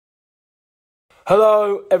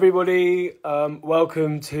Hello, everybody.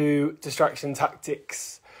 Welcome to Distraction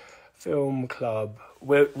Tactics Film Club.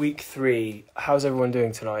 We're week 3. How's everyone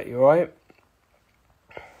doing tonight? You all right?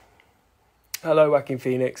 Hello, Whacking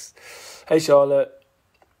Phoenix. Hey, Charlotte.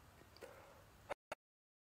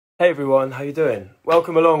 Hey, everyone. How you doing?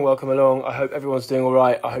 Welcome along. Welcome along. I hope everyone's doing all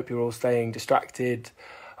right. I hope you're all staying distracted.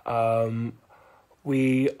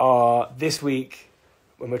 We are this week.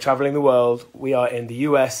 When we're traveling the world, we are in the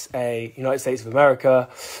USA, United States of America.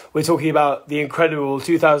 We're talking about the incredible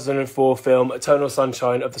 2004 film, Eternal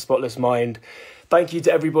Sunshine of the Spotless Mind. Thank you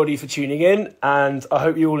to everybody for tuning in, and I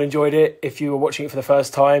hope you all enjoyed it. If you were watching it for the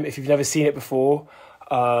first time, if you've never seen it before,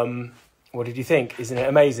 what did you think? Isn't it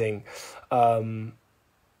amazing?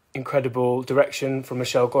 Incredible direction from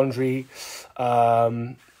Michel Gondry,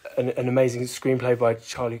 an amazing screenplay by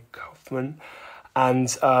Charlie Kaufman,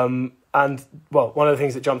 and well, one of the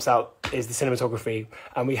things that jumps out is the cinematography.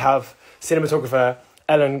 And we have cinematographer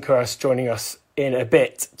Ellen Kuras joining us in a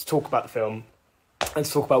bit to talk about the film and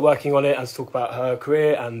to talk about working on it and to talk about her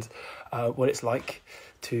career and what it's like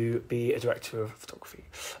to be a director of photography.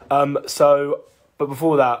 But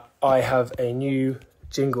before that, I have a new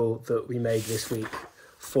jingle that we made this week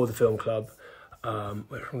for the film club,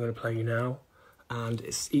 which I'm going to play you now. And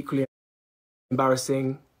it's equally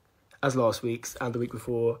embarrassing as last week's and the week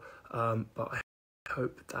before. But I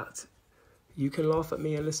hope that you can laugh at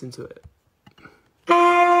me and listen to it.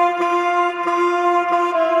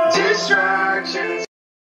 Distractions.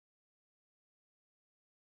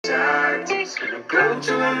 Tactics. Gonna go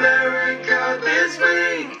to America this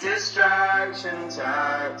week. Distraction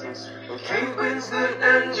tactics. With Kate Winslet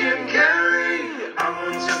and Jim Carrey. I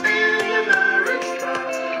want to be in America.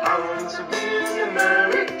 I want to be in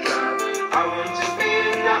America. I want to be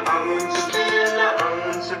in the, I want to be in the, I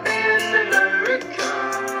want to be in America.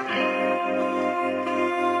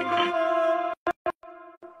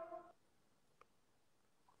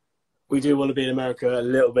 We do want to be in America a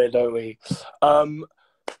little bit, don't we?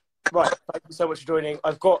 Right, thank you so much for joining.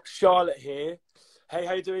 I've got Charlotte here. Hey,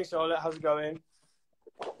 how you doing, Charlotte? How's it going?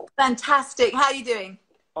 Fantastic. How are you doing?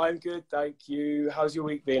 I'm good, thank you. How's your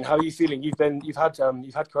week been? How are you feeling? You've had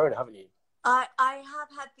Corona, haven't you? I have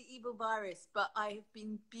had the evil virus, but I have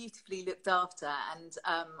been beautifully looked after, and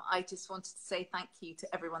I just wanted to say thank you to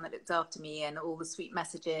everyone that looked after me and all the sweet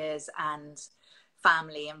messages and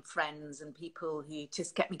family and friends and people who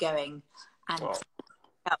just kept me going, and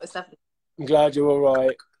that was lovely. I'm glad you're all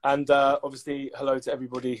right, and obviously hello to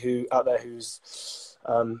everybody who out there who's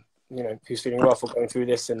who's feeling rough or going through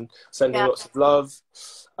this and sending lots of love.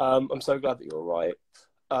 I'm so glad that you're all right.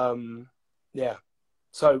 Yeah.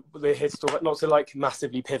 So we're here to talk, not to like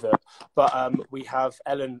massively pivot, but we have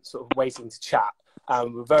Ellen sort of waiting to chat,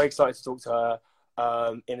 and we're very excited to talk to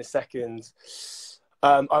her in a second.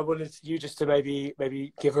 I wanted you just to maybe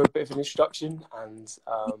give her a bit of an introduction and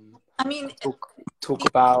talk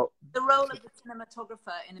about the role of the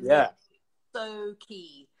cinematographer in a movie is so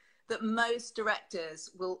key that most directors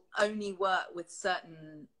will only work with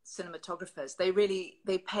certain cinematographers.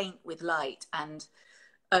 They paint with light, and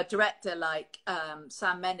a director like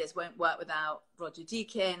Sam Mendes won't work without Roger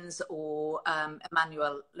Deakins or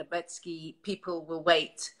Emmanuel Lubezki. People will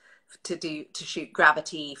wait to shoot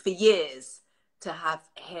Gravity for years to have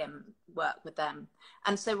him work with them.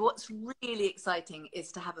 And so what's really exciting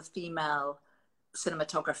is to have a female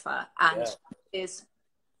cinematographer, and is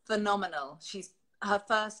phenomenal. Her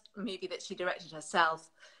first movie that she directed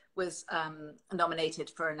herself was nominated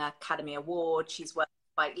for an Academy Award. She's worked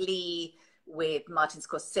with Spike Lee, with Martin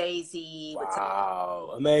Scorsese.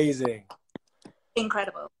 Wow, amazing.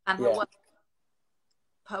 Incredible. And her work,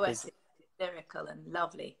 poetic, lyrical and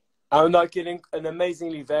lovely. And like an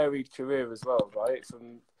amazingly varied career as well, right?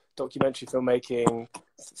 From documentary filmmaking,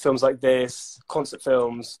 films like this, concert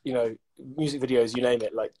films, music videos, you name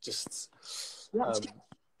it, like just...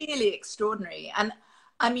 really extraordinary. And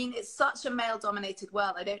I mean, it's such a male-dominated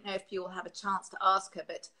world. I don't know if you'll have a chance to ask her,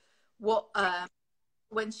 but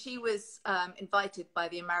when she was invited by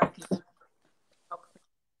the American to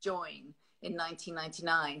join in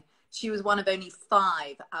 1999, she was one of only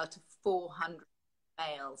 5 out of 400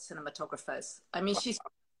 male cinematographers. I mean, she's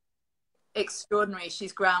extraordinary.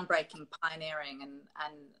 She's groundbreaking, pioneering,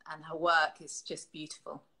 and her work is just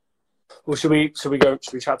beautiful. Well, should we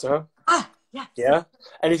chat to her? Yes. Yeah.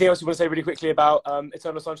 Anything else you want to say really quickly about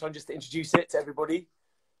Eternal Sunshine, just to introduce it to everybody?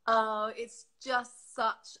 Oh, it's just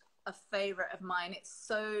such a favorite of mine. It's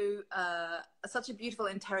so such a beautiful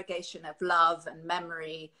interrogation of love and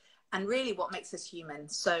memory and really what makes us human.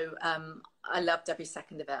 So I loved every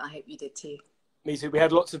second of it. I hope you did too. Me too. We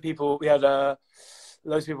had lots of people. We had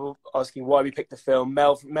loads of people asking why we picked the film.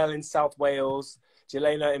 Mel in South Wales,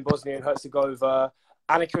 Jelena in Bosnia and Herzegovina,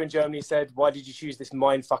 Annika in Germany said, why did you choose this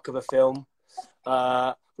mindfuck of a film?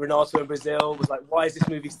 Renato in Brazil was like, why is this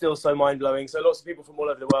movie still so mind-blowing? So lots of people from all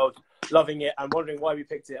over the world loving it and wondering why we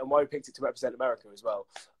picked it and why we picked it to represent America as well.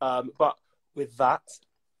 But with that,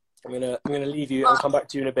 I'm gonna leave you and come back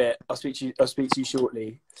to you in a bit. I'll speak to you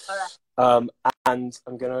shortly. All right. And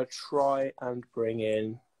I'm gonna try and bring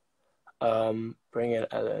in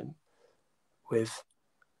Ellen with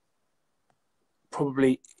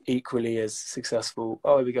probably equally as successful.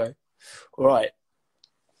 Oh, here we go. All right,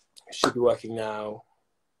 it should be working now.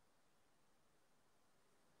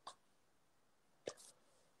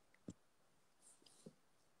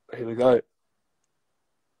 Here we go.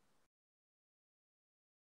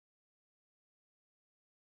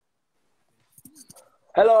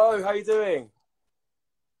 Hello, how are you doing?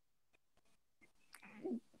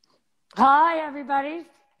 Hi, everybody.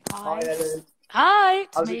 Hi, Ellen. Hi.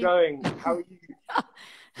 How's it going? How are you?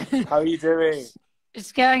 How are you doing?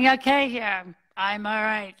 It's going okay here. I'm all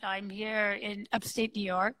right. I'm here in upstate New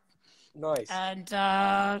York. Nice. And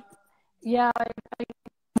yeah,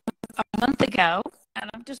 a month ago, and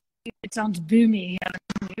I'm just, it sounds boomy.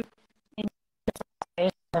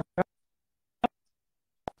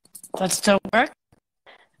 Does it still work?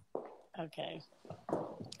 Okay.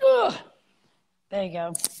 Ugh. There you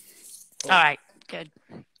go. All right, good.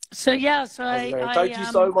 So yeah, so thank you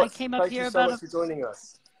so much. I came up here about for joining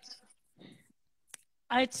us.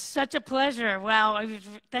 It's such a pleasure. Wow,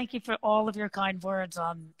 thank you for all of your kind words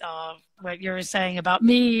on what you were saying about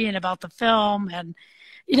me and about the film. And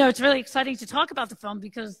you know, it's really exciting to talk about the film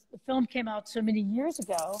because the film came out so many years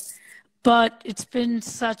ago, but it's been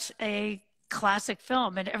such a classic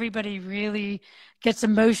film, and everybody really gets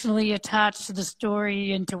emotionally attached to the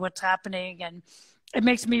story and to what's happening. And it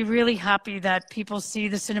makes me really happy that people see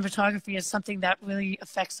the cinematography as something that really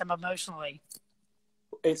affects them emotionally.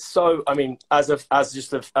 It's so, I mean, as a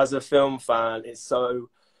film fan, it's I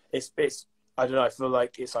don't know, I feel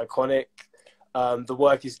like it's iconic. The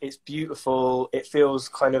work it's beautiful. It feels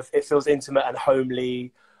intimate and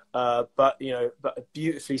homely, but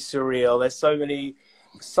beautifully surreal. There's so many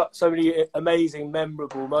amazing,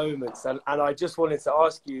 memorable moments, and I just wanted to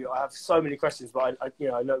ask you. I have so many questions, but I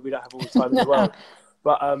know we don't have all the time in the world.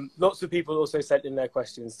 But lots of people also sent in their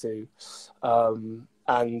questions too, and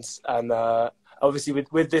obviously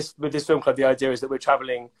with this film club, the idea is that we're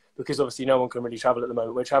traveling, because obviously no one can really travel at the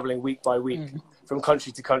moment. We're traveling week by week from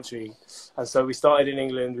country to country. And so we started in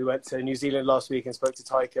England. We went to New Zealand last week and spoke to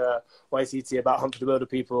Taika Waititi about Hunt for the Wilder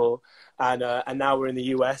People. And now we're in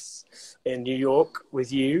the US, in New York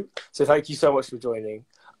with you. So thank you so much for joining.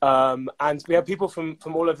 And we have people from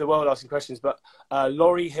all over the world asking questions, but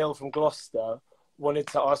Laurie Hill from Gloucester wanted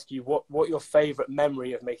to ask you what your favourite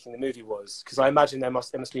memory of making the movie was. Because I imagine it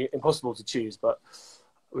must be impossible to choose, but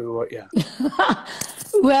we were, yeah.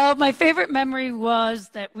 Well, my favorite memory was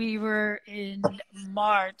that we were in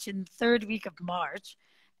March, in the third week of March,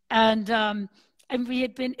 and we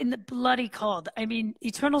had been in the bloody cold. I mean,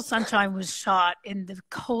 Eternal Sunshine was shot in the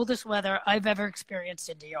coldest weather I've ever experienced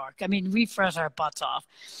in New York. I mean, we froze our butts off.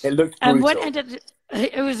 It looked brutal. And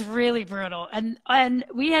it was really brutal. And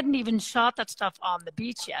we hadn't even shot that stuff on the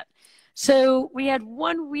beach yet. So we had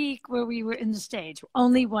 1 week where we were in the stage,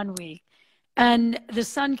 only 1 week. And the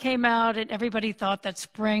sun came out and everybody thought that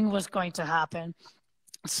spring was going to happen.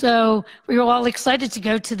 So we were all excited to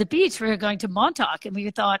go to the beach. We were going to Montauk, and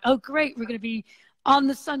we thought, oh, great, we're going to be on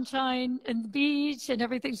the sunshine and the beach and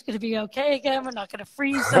everything's going to be okay again. We're not going to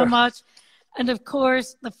freeze so much. And of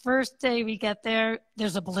course, the first day we get there,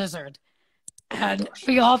 there's a blizzard. And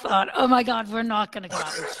we all thought, oh my God, we're not going to go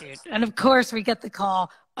out and shoot. And of course, we get the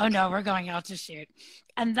call, oh no, we're going out to shoot.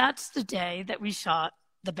 And that's the day that we shot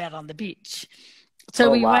The Bed on the Beach. So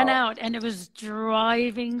we went out, and it was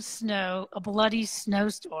driving snow, a bloody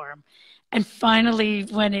snowstorm. And finally,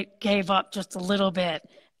 when it gave up just a little bit,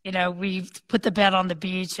 we put the bed on the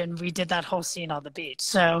beach and we did that whole scene on the beach.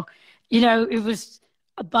 So, it was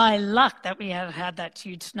by luck that we had that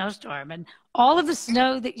huge snowstorm. And all of the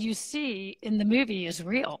snow that you see in the movie is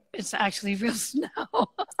real. It's actually real snow.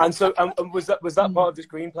 And so, was that part of the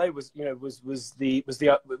screenplay? Was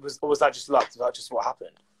or was that just luck? Was that just what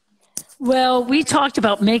happened? Well, we talked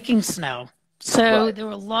about making snow. So there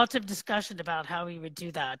were lots of discussion about how we would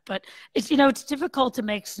do that. But it's difficult to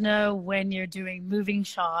make snow when you're doing moving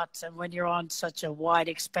shots and when you're on such a wide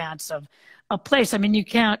expanse of a place. I mean, you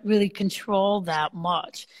can't really control that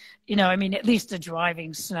much. At least the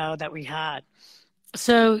driving snow that we had.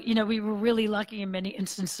 So, we were really lucky in many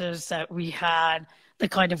instances that we had the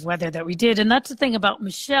kind of weather that we did. And that's the thing about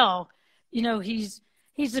Michel.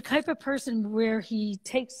 he's the type of person where he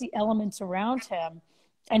takes the elements around him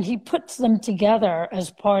and he puts them together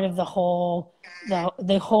as part of the whole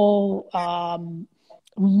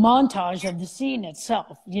montage of the scene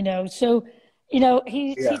itself, you know. So, you know,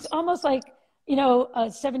 he's almost like, you know, a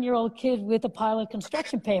 7-year-old kid with a pile of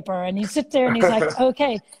construction paper, and he sits there and he's like,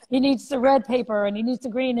 okay, he needs the red paper and he needs the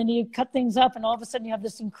green, and you cut things up, and all of a sudden you have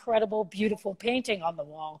this incredible, beautiful painting on the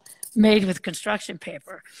wall made with construction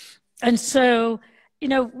paper. And so, you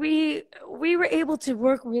know, we were able to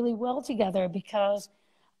work really well together because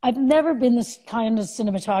I've never been this kind of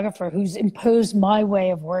cinematographer who's imposed my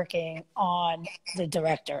way of working on the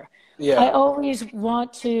director. Yeah. I always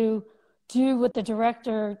want to do what the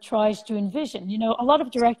director tries to envision. You know, a lot of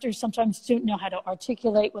directors sometimes don't know how to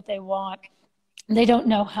articulate what they want. They don't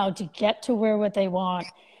know how to get to what they want.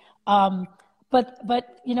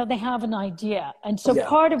 But you know, they have an idea. And so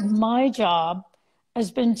part of my job has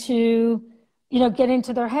been to, you know, get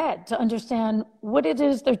into their head, to understand what it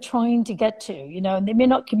is they're trying to get to, you know, and they may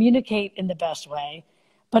not communicate in the best way,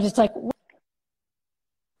 but it's like,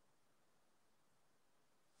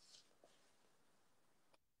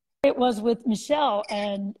 it was with Michelle,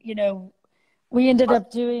 and, you know, we ended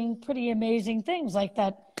up doing pretty amazing things, like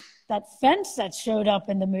that fence that showed up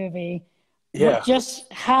in the movie. Yeah. Just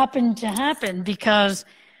happened to happen because.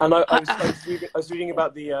 And I was reading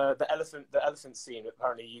about the elephant scene.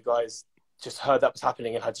 Apparently, you guys just heard that was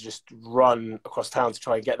happening and had to just run across town to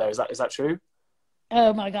try and get there. Is that true?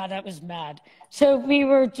 Oh my God, that was mad. So we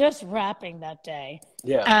were just wrapping that day.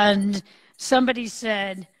 Yeah. And somebody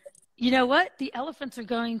said, you know what? The elephants are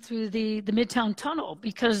going through the Midtown Tunnel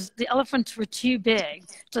because the elephants were too big.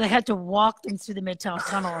 So they had to walk them through the Midtown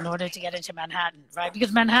Tunnel in order to get into Manhattan, right?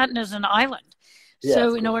 Because Manhattan is an island. Yeah,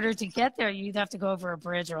 so in order to get there, you'd have to go over a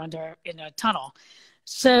bridge or in a tunnel.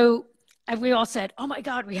 So we all said, oh my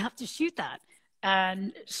God, we have to shoot that.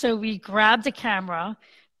 And so we grabbed the camera,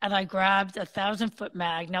 and I grabbed a 1,000-foot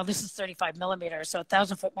mag. Now this is 35 millimeters, so a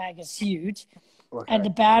 1,000-foot mag is huge. Okay. And the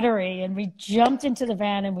battery, and we jumped into the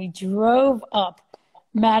van and we drove up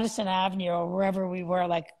Madison Avenue or wherever we were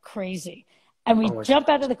like crazy. And we jumped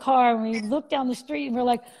out of the car and we looked down the street and we're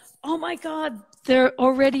like, oh my God, they're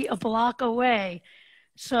already a block away.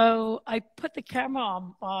 So I put the camera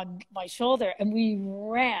on my shoulder and we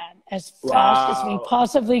ran as fast as we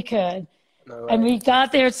possibly could. No way. And we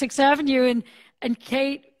got there at 6th Avenue, and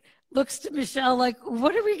Kate looks to Michelle like,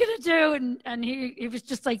 what are we going to do? And he was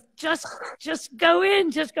just like, just go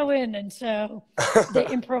in. And so they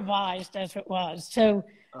improvised as it was. So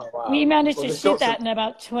we managed to shoot that in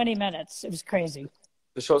about 20 minutes. It was crazy.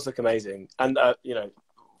 The shots look amazing. And, you know,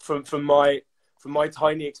 from my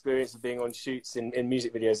tiny experience of being on shoots in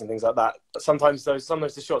music videos and things like that, sometimes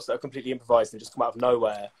the shots that are completely improvised and just come out of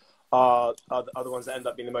nowhere are the ones that end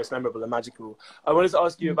up being the most memorable and magical. I wanted to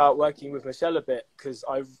ask you about working with Michelle a bit, because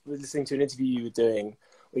I was listening to an interview you were doing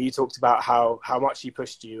where you talked about how much he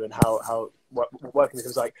pushed you and how working with him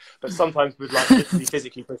was like, but sometimes would like literally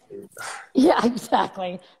physically push you. Yeah,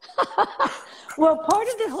 exactly. Well, part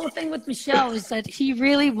of the whole thing with Michelle is that he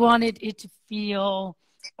really wanted it to feel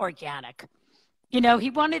organic. You know, he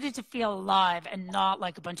wanted it to feel alive and not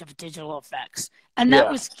like a bunch of digital effects. And that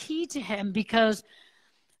was key to him, because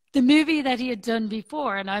the movie that he had done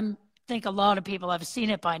before, and I think a lot of people have seen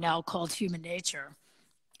it by now, called Human Nature.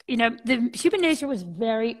 You know, the Human Nature was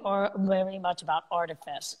very much about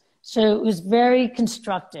artifice. So it was very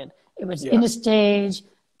constructed. It was in a stage,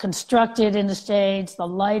 constructed in the stage. The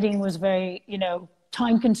lighting was very, you know,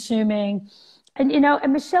 time consuming. And, you know,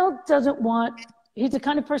 and Michelle he's the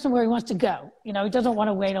kind of person where he wants to go. You know, he doesn't want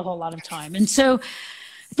to wait a whole lot of time. And so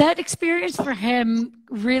that experience for him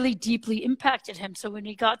really deeply impacted him. So when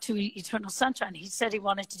he got to Eternal Sunshine, he said he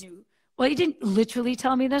wanted to do, well, he didn't literally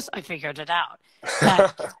tell me this. I figured it out.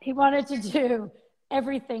 That he wanted to do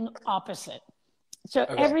everything opposite. So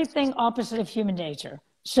everything opposite of Human Nature.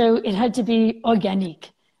 So it had to be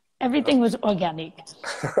organic. Everything was organic.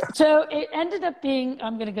 So it ended up being,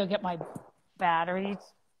 I'm going to go get my batteries.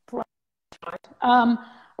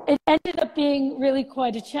 It ended up being really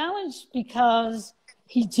quite a challenge, because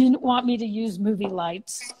he didn't want me to use movie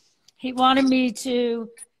lights. He wanted me to,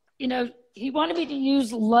 you know,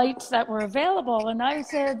 use lights that were available. And I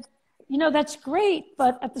said, you know, that's great,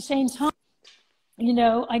 but at the same time, you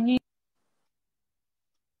know, I need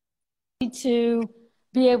to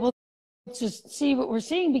be able to see what we're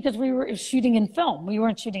seeing, because we were shooting in film. We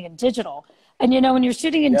weren't shooting in digital. And, you know, when you're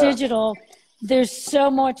shooting in digital, there's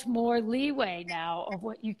so much more leeway now of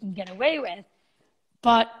what you can get away with.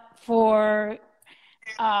 But for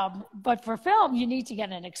film, you need to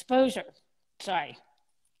get an exposure. Sorry.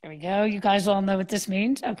 There we go. You guys all know what this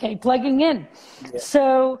means. Okay, plugging in. Yeah.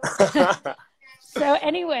 So, so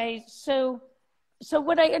anyway, so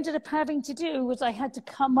what I ended up having to do was I had to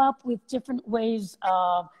come up with different ways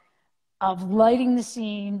of lighting the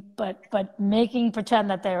scene, but making pretend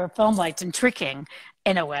that they were film lights and tricking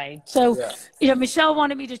in a way. So, you know, Michelle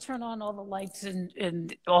wanted me to turn on all the lights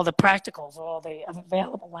and all the practicals, all the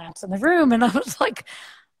available lamps in the room, and I was like,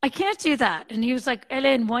 I can't do that. And he was like,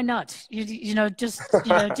 Ellen, why not? You know, just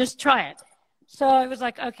try it. So I was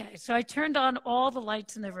like, okay. So I turned on all the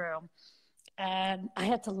lights in the room, and I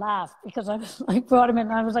had to laugh because I was like, brought him in,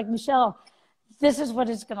 and I was like, Michelle, this is what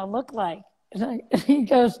it's going to look like. And he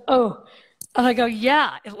goes, oh, and I go,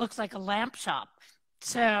 yeah, it looks like a lamp shop.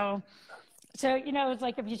 So, you know, it's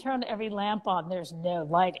like if you turn every lamp on, there's no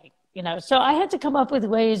lighting, you know. So I had to come up with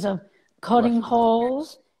ways of cutting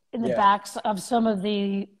holes in the backs of some of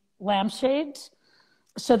the lampshades,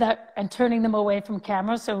 so that, and turning them away from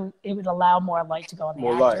camera so it would allow more light to go on the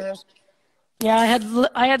actors. Light. Yeah,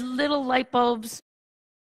 I had little light bulbs.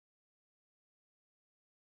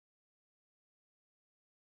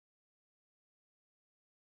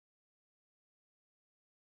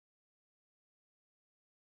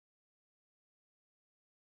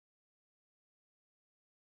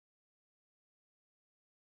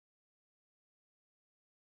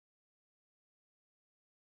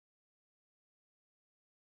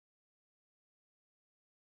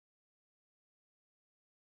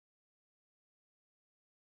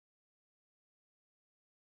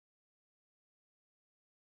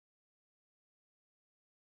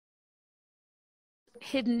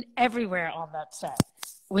 Hidden everywhere on that set,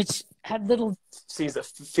 which had little scenes that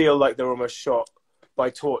feel like they're almost shot by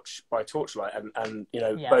torchlight, and you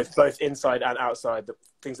know, both inside and outside, the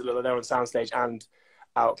things that look like they're on soundstage and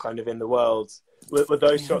out kind of in the world. Were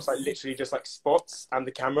those shots like literally just like spots and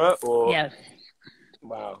the camera, or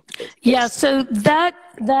wow? So that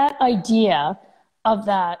idea of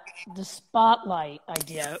the spotlight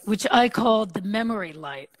idea, which I called the memory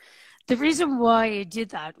light. The reason why I did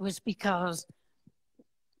that was because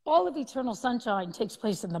all of Eternal Sunshine takes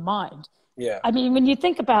place in the mind. Yeah. I mean, when you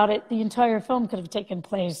think about it, the entire film could have taken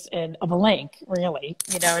place in a blink, really.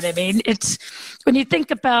 You know what I mean? It's when you think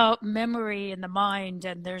about memory in the mind,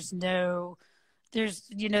 and there's no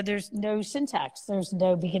syntax, there's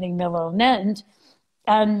no beginning, middle, and end.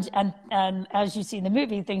 And as you see in the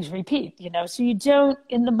movie, things repeat, you know. So you don't,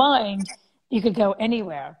 in the mind, you could go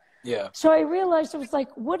anywhere. Yeah. So I realized, it was like,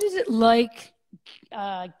 what is it like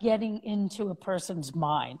getting into a person's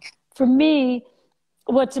mind? For me,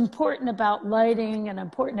 what's important about lighting and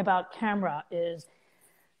important about camera is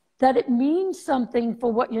that it means something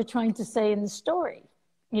for what you're trying to say in the story.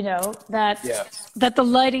 You know, that the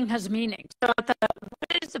lighting has meaning. So what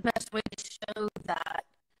is the best way to show that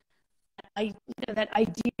that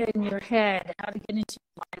idea in your head, how to get into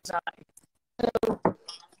your mind's eye? So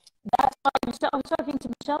that's why I was talking to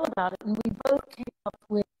Michelle about it, and we both came up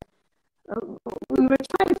with, we were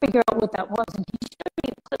trying to figure out what that was, and he showed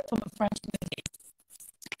me a clip from a French movie.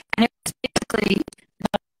 And it was basically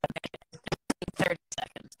not 30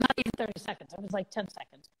 seconds. Not even 30 seconds. It was like 10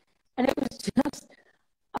 seconds. And it was just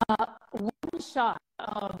one shot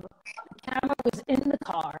of the camera was in the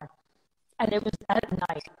car, and it was at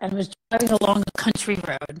night, and was driving along a country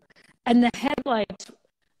road, and the headlights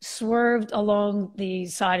swerved along the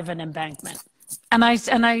side of an embankment. And I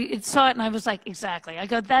saw it, and I was like, exactly. I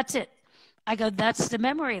go, that's it. I go, that's the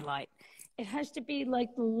memory light. It has to be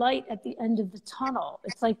like the light at the end of the tunnel.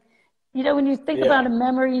 It's like, you know, when you think about a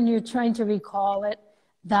memory and you're trying to recall it,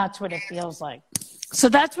 that's what it feels like. So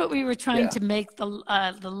that's what we were trying to make the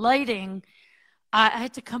lighting. I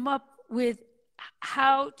had to come up with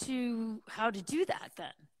how to do that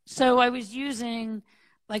then. So I was using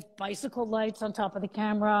like bicycle lights on top of the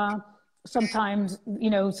camera. Sometimes, you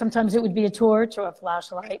know, sometimes it would be a torch or a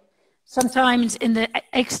flashlight. Sometimes in the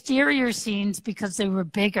exterior scenes, because they were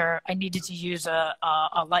bigger, I needed to use a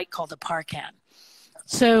light called a parcan.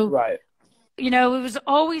 So, you know, it was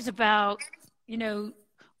always about, you know,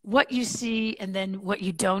 what you see and then what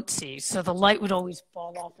you don't see. So the light would always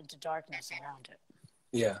fall off into darkness around it.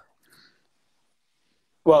 Yeah.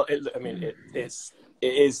 Well, it's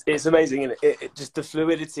amazing, and it just the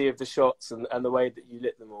fluidity of the shots and the way that you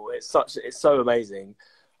lit them all. It's so amazing,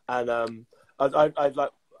 and I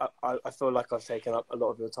feel like I've taken up a lot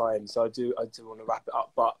of your time, so I do want to wrap it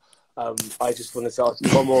up. But I just wanted to ask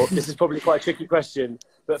you one more. This is probably quite a tricky question,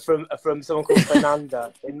 but from someone called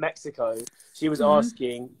Fernanda in Mexico, she was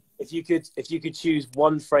asking if you could choose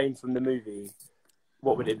one frame from the movie,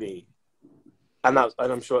 what would it be? And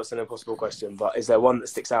I'm sure it's an impossible question, but is there one that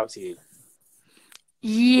sticks out to you?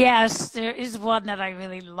 Yes, there is one that I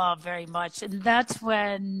really love very much, and that's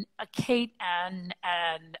when Kate and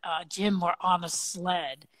Jim were on a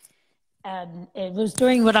sled, and it was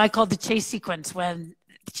during what I call the chase sequence when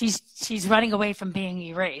she's running away from being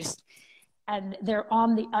erased, and they're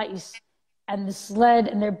on the ice, and the sled,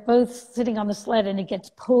 and they're both sitting on the sled, and it gets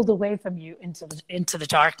pulled away from you into the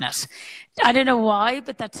darkness. I don't know why,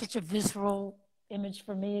 but that's such a visceral image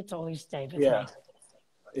for me. It's always stayed with me.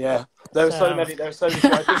 Yeah, there are so many. There are so many.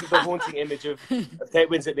 I think of the haunting image of Kate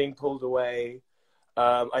Winslet being pulled away.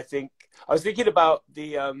 I think I was thinking about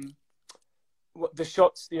the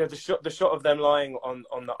shots. You know, the shot of them lying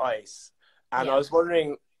on the ice, and I was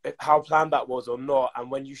wondering how planned that was or not. And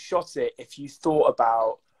when you shot it, if you thought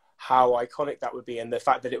about how iconic that would be, and the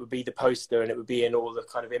fact that it would be the poster and it would be in all the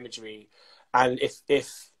kind of imagery, and if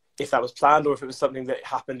that was planned or if it was something that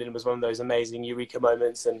happened and was one of those amazing eureka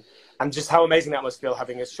moments, and just how amazing that must feel,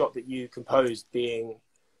 having a shot that you composed being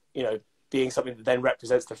something that then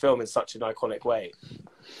represents the film in such an iconic way.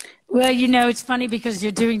 Well, you know, it's funny because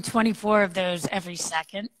you're doing 24 of those every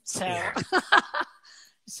second. So,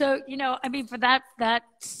 so, you know, I mean, for that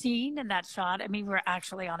scene and that shot, I mean, we're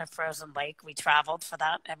actually on a frozen lake. We traveled for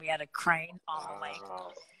that, and we had a crane on the lake.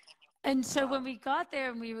 And so when we got there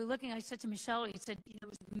and we were looking, I said to Michelle, he said, you know, it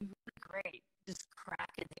was really great. This crack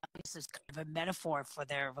in the ice is kind of a metaphor for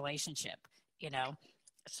their relationship, you know.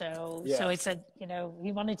 So I said, you know,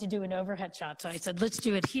 we wanted to do an overhead shot. So I said, let's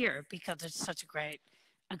do it here because it's such a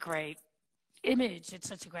great image. It's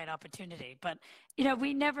such a great opportunity. But, you know,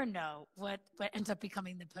 we never know what ends up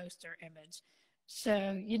becoming the poster image.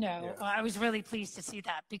 So, you know, I was really pleased to see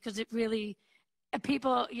that because it really,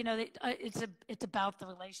 people, you know, it's about the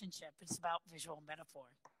relationship. It's about visual metaphor.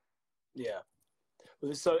 Yeah.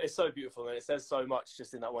 Well, it's so beautiful, and it says so much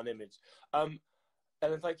just in that one image.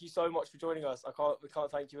 Ellen, thank you so much for joining us. We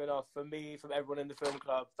can't thank you enough. From me, from everyone in the film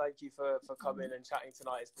club, thank you for coming and chatting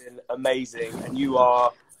tonight. It's been amazing, and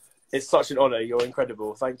it's such an honor. You're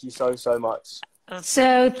incredible. Thank you so much.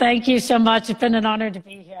 So thank you so much. It's been an honor to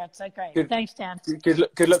be here. It's so great. Thanks, Dan. Good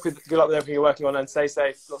luck with everything you're working on, and stay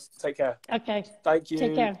safe. Take care. Okay. Thank you.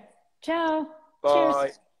 Take care. Ciao. Bye.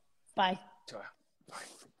 Cheers. Bye.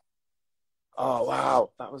 Oh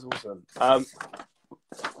wow, that was awesome. I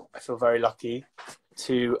feel very lucky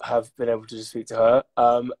to have been able to just speak to her.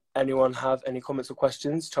 Anyone have any comments or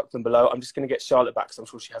questions? Chuck them below. I'm just going to get Charlotte back because I'm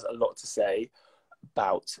sure she has a lot to say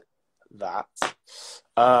about that.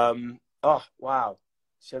 Oh wow,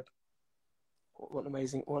 what an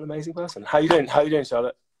amazing person. How you doing,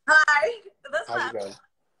 Charlotte? Hi. How's it going?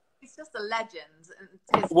 He's just a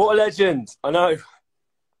legend. What a legend! I know.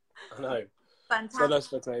 Fantastic. So nice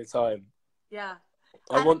to spend time. Yeah.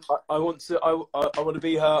 I want to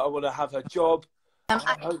be her. I want to have her job.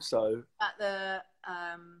 I hope so. At the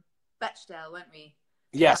Bastille, weren't we?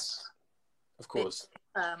 Yes, of course.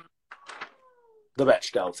 The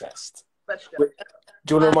Bastille test. Bastille.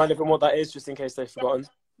 Do you want to remind everyone what that is, just in case they've forgotten?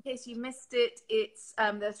 In case you missed it, it's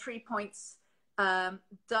there are 3 points.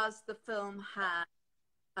 Does the film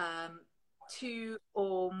have 2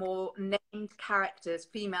 or more named characters,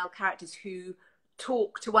 female characters, who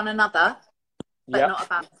talk to one another, but not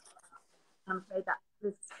about? I'm afraid that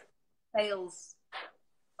this fails.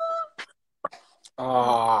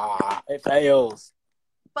 It fails.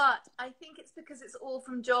 But I think it's because it's all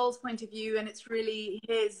from Joel's point of view, and it's really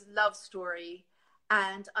his love story.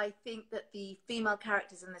 And I think that the female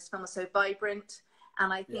characters in this film are so vibrant,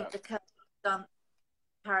 and I think the Kirsten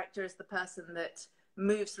character is the person that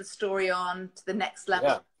moves the story on to the next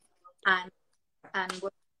level, and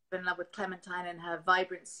we're in love with Clementine and her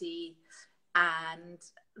vibrancy. And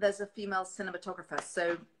there's a female cinematographer,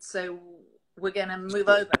 so we're going to move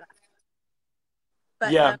over that.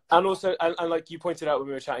 But, and also, and like you pointed out when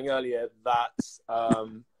we were chatting earlier, that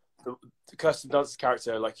Kirsten Dunst's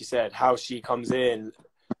character, like you said, how she comes in,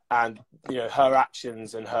 and you know, her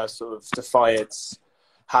actions and her sort of defiance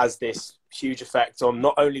has this huge effect on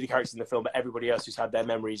not only the characters in the film but everybody else who's had their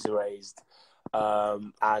memories erased,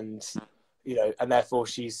 and you know, and therefore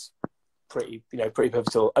she's pretty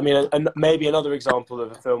pivotal. I mean, and maybe another example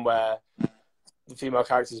of a film where the female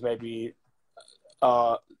characters maybe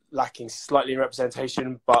are lacking slightly in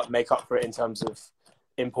representation but make up for it in terms of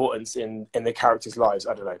importance in the characters' lives.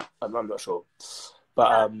 I don't know. I'm not sure,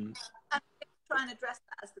 but I'm trying to address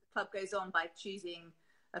that as the club goes on by choosing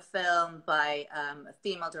a film by a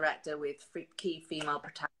female director with key female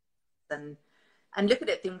protagonists, and look at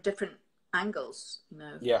it from different angles. You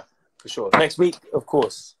know. Yeah, for sure. Next week, of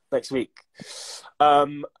course. Next week. All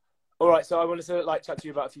right. So I wanted to chat to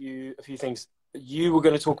you about a few things. You were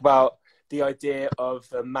going to talk about the idea of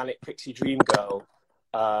the manic pixie dream girl.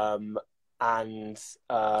 and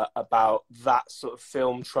about that sort of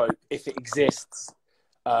film trope, if it exists,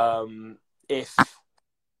 if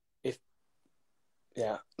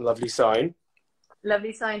yeah, lovely sign.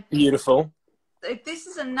 Lovely sign. Beautiful. So this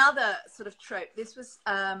is another sort of trope. This was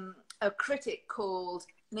a critic called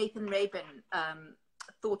Nathan Rabin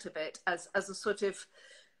thought of it as a sort of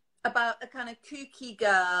about a kind of kooky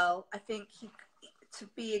girl. I think to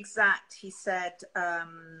be exact, he said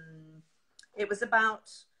it was about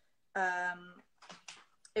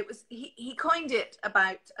he coined it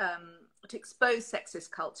about to expose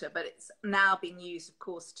sexist culture, but it's now being used, of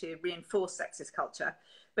course, to reinforce sexist culture.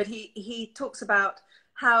 But he talks about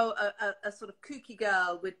how a sort of kooky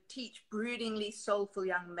girl would teach broodingly soulful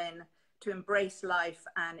young men to embrace life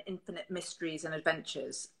and infinite mysteries and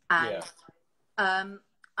adventures. And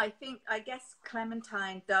I guess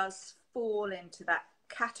Clementine does fall into that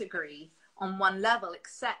category on one level,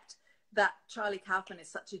 except that Charlie Kaufman is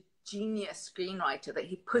such a genius screenwriter that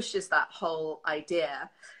he pushes that whole idea,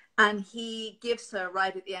 and he gives her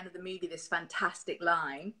right at the end of the movie this fantastic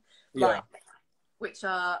line, which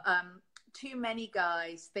are too many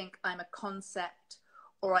guys think I'm a concept,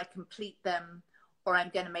 or I complete them, or I'm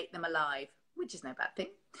going to make them alive, which is no bad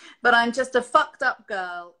thing. But I'm just a fucked up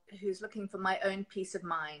girl who's looking for my own peace of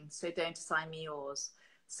mind, so don't assign me yours.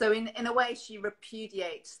 So in a way, she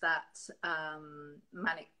repudiates that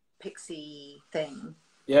manic pixie thing.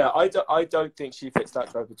 Yeah, I don't think she fits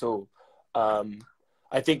that trope at all.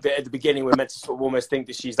 I think that at the beginning we're meant to sort of almost think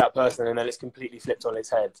that she's that person, and then it's completely flipped on its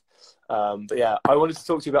head. But yeah, I wanted to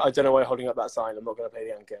talk to you about I Don't Know Why You're Holding Up That Sign. I'm not going to play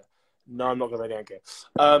the anchor. No, I'm not going to play the anchor.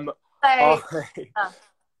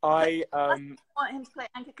 I want him to play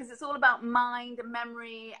anchor because it's all about mind and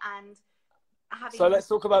memory and having. So let's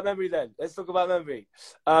talk about memory then. Let's talk about memory.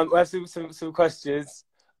 We have some questions.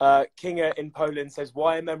 Kinga in Poland says,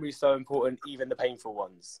 "Why are memories so important, even the painful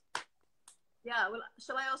ones?" Yeah, well,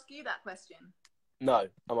 shall I ask you that question? No,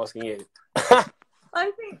 I'm asking you.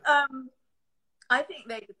 I think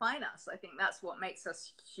they define us. I think that's what makes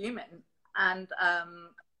us human. And I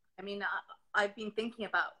mean, I've been thinking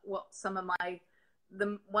about what some of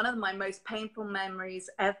one of my most painful memories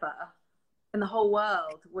ever in the whole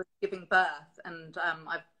world was giving birth. And I'm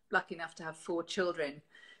lucky enough to have 4 children,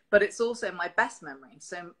 but it's also my best memory.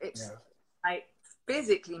 So it's my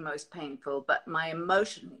physically most painful, but my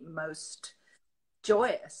emotionally most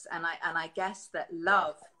joyous. And I guess that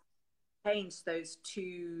love paints those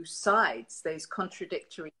two sides, those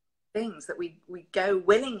contradictory things, that we go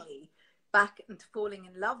willingly back into falling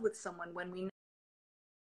in love with someone when we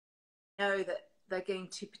know that they're going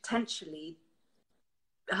to potentially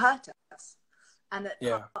hurt us, and that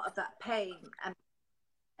part of that pain and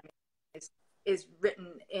is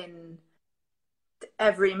written in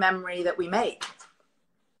every memory that we make.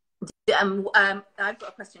 I've got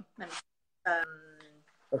a question.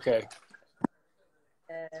 Okay.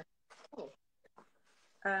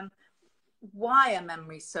 Why are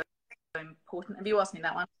memories so important? Have you asked me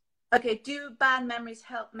that one? Okay. Do bad memories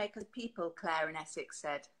help make us people? Claire in Essex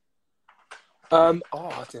said. I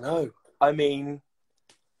don't know. I mean,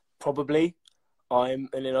 probably. I'm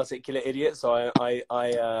an inarticulate idiot, so I'm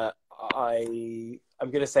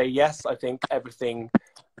going to say yes. I think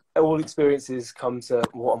all experiences come to.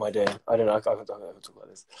 What am I doing? I don't know. I can't talk about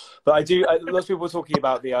this, but I do. Lots of people are talking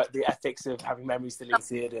about the ethics of having memories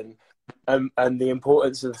deleted and the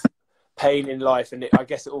importance of pain in life, and I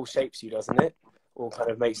guess it all shapes you, doesn't it? All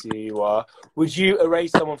kind of makes you who you are. Would you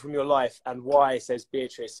erase someone from your life, and why? Says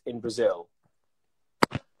Beatrice in Brazil.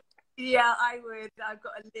 Yeah, I would. I've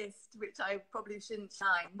got a list which I probably shouldn't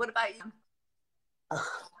shine. What about you?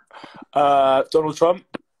 Donald Trump.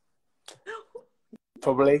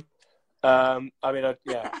 Probably. I mean,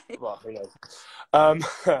 yeah. Well, who knows?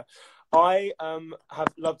 I have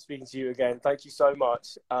loved speaking to you again. Thank you so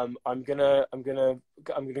much. I'm gonna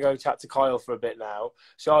go chat to Kyle for a bit now.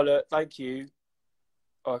 Charlotte, thank you.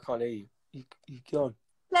 Oh, I can't hear you. You gone.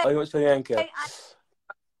 Oh, you want to play the anchor?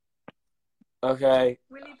 Okay.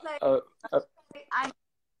 Will you play?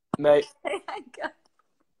 Mate.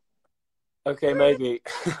 Okay, maybe.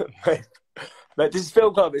 Maybe. But this is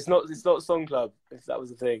film club. It's not song club. If that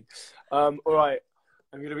was the thing. All right.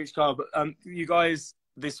 I'm gonna reach Carl. But you guys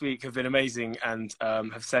this week have been amazing and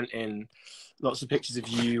have sent in lots of pictures of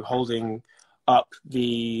you holding up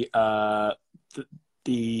the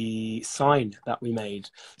sign that we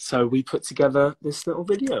made. So we put together this little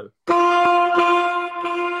video.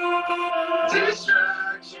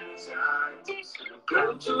 Distractions,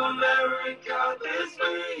 come to America this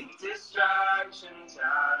week. Distractions,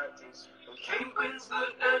 Kate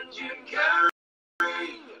Winslet and Jim Carrey.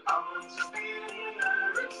 I want to be in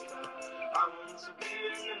America. I want to be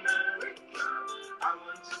in America.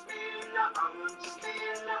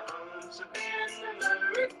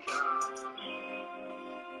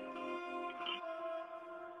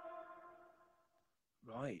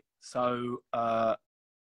 Right. So,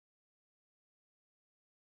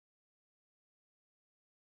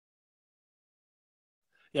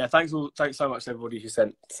 yeah, thanks so much to everybody who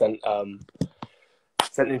sent in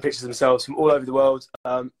pictures themselves from all over the world.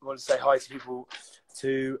 I want to say hi to people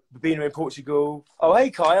to Babina in Portugal. Oh,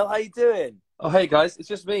 hey Kyle, how you doing? Oh, hey guys, it's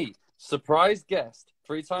just me. Surprise guest,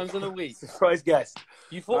 3 times in a week. Surprise guest.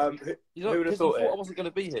 You thought who would have thought I wasn't going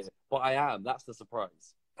to be here, but I am. That's the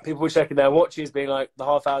surprise. People were checking their watches, being like, the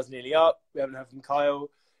half hour's nearly up. We haven't heard from Kyle.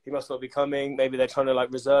 He must not be coming. Maybe they're trying to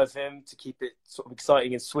like reserve him to keep it sort of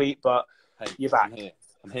exciting and sweet. But Hey, you're back.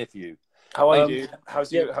 I'm here for you. How are you, dude?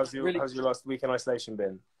 How's your really... last week in isolation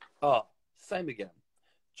been? Oh, same again.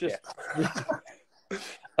 Just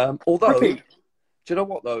although, do you know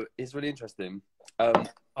what though is really interesting?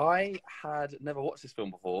 I had never watched this film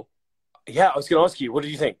before. Yeah, I was going to ask you. What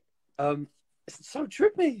did you think? It's so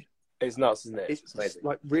trippy. It's nuts, isn't it? It's amazing.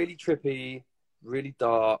 Like really trippy, really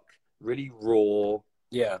dark, really raw.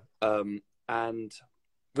 Yeah. And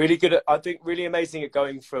really good at, I think, really amazing at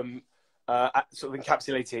going from sort of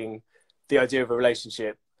encapsulating the idea of a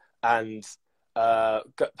relationship and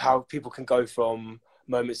how people can go from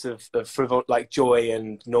moments of frivol, like joy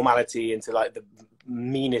and normality into like the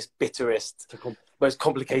meanest, bitterest, most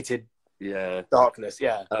complicated darkness.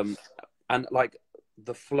 Yeah. And like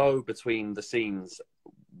the flow between the scenes,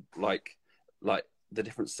 like the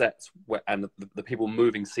different sets and the people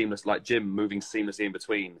moving seamless, like Jim moving seamlessly in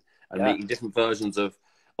between and meeting different versions of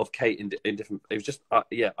Kate in different. It was just I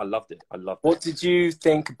loved it. What did you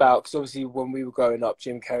think about? Because obviously when we were growing up,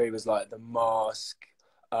 Jim Carrey was like the Mask,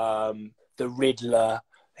 the Riddler.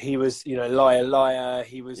 He was, Liar Liar.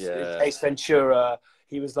 He was Ace Ventura.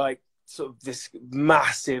 He was like sort of this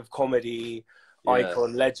massive comedy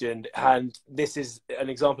icon, legend. And this is an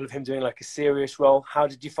example of him doing like a serious role. How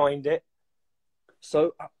did you find it?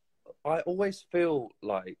 So I always feel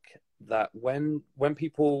like that when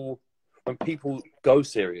people go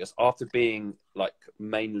serious after being like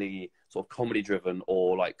mainly sort of comedy driven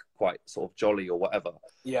or like quite sort of jolly or whatever.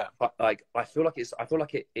 Yeah. But like I feel like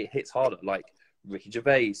it hits harder, like Ricky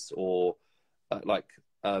Gervais or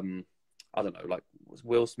I don't know, like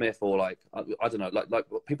Will Smith or like I don't know, like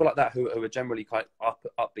people like that who are generally quite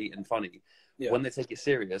upbeat and funny. Yeah. When they take it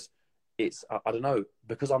serious, it's I don't know,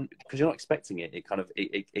 because you're not expecting it. It kind of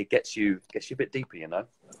it gets you a bit deeper,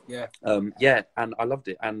 Yeah. And I loved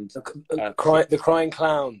it. And the crying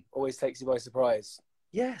clown always takes you by surprise.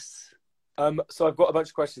 Yes. So I've got a bunch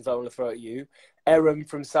of questions I want to throw at you. Erin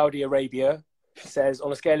from Saudi Arabia says,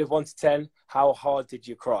 on a scale of 1 to 10, how hard did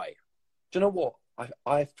you cry? Do you know what?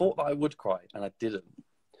 I thought that I would cry, and I didn't.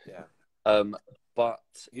 Yeah. But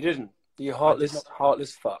you didn't. You're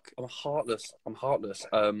heartless fuck. I'm heartless.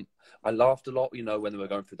 I laughed a lot, when they were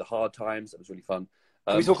going through the hard times. It was really fun.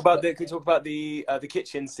 Can we talk about the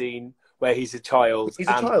kitchen scene where he's a child? He's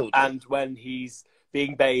a child. And when he's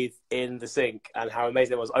being bathed in the sink and how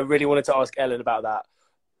amazing it was. I really wanted to ask Ellen about that,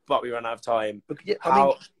 but we ran out of time.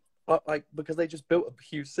 Because they just built a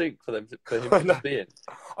huge sink for him to be in.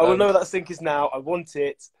 I want to know where that sink is now. I want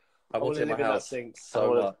it. I want to live in that sink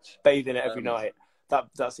so much. Bathe in it every night.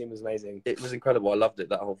 That scene was amazing. It was incredible. I loved it,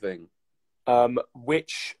 that whole thing.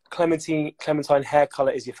 Which Clementine hair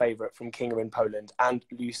colour is your favourite from Kinga in Poland and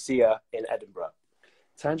Lucia in Edinburgh?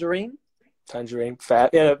 Tangerine, fair.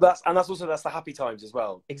 Yeah, that's the happy times as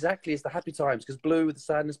well. Exactly, it's the happy times, because blue with the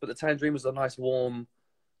sadness, but the tangerine was the nice, warm,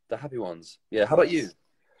 the happy ones. Yeah. How about you?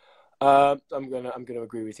 I'm gonna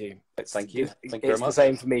agree with you. Thank you. Thank you very much. It's the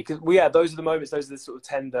same for me, because those are the moments. Those are the sort of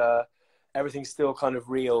tender. Everything's still kind of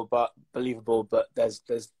real but believable, but there's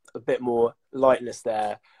a bit more lightness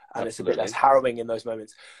there. And Absolutely. It's a bit less harrowing in those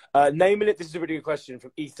moments. This is a really good question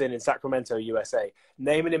from Ethan in Sacramento, USA.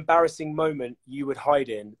 Name an embarrassing moment you would hide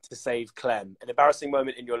in to save Clem. An embarrassing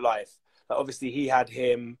moment in your life. Like obviously, he had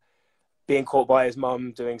him being caught by his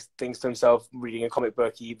mum, doing things to himself, reading a comic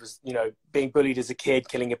book. He was, being bullied as a kid,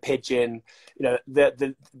 killing a pigeon.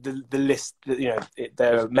 The list.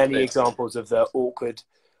 There are many examples of the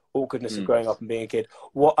awkwardness of growing up and being a kid.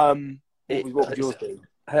 What would yours be?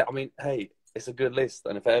 Hey, it's a good list,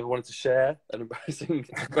 and if I ever wanted to share an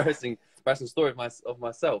embarrassing story of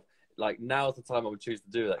myself, like now's the time I would choose to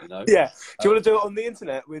do that. Yeah. Do you want to do it on the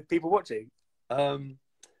internet with people watching? I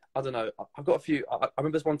don't know. I've got a few. I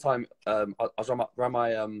remember this one time. I was around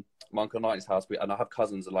my uncle Knight's house, and I have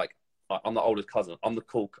cousins. And like, I'm the oldest cousin. I'm the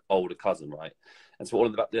cool older cousin, right? And so I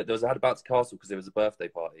had a bouncy castle because there was a birthday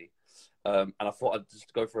party, and I thought I'd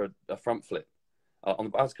just go for a front flip on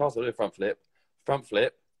the bouncy castle. I did a front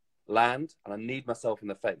flip. Land, and I kneed myself in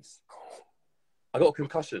the face. I got a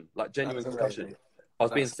concussion, like genuine concussion. I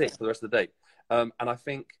was being sick for the rest of the day, and I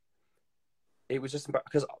think it was just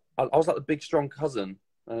because I was like the big strong cousin,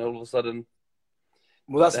 and all of a sudden.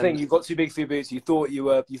 Well, that's the thing. You got too big for your boots. You thought you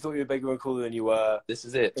were bigger and cooler than you were. This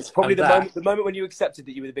is it. It's probably the moment when you accepted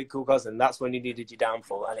that you were the big cool cousin. That's when you needed your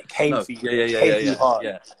downfall, and it came for you. Yeah. Hard.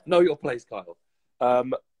 Yeah. Know your place, Kyle.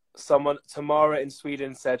 Tamara in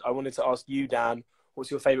Sweden said, "I wanted to ask you, Dan,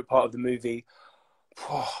 what's your favorite part of the movie?"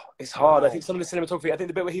 It's hard. I think some of the cinematography. I think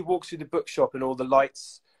the bit where he walks through the bookshop and all the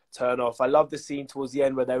lights turn off. I love the scene towards the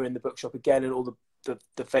end where they're in the bookshop again and all the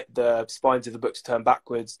spines of the books turn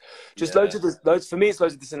backwards. Just loads for me. It's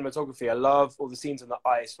loads of the cinematography. I love all the scenes on the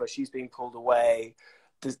ice where she's being pulled away.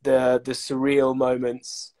 The surreal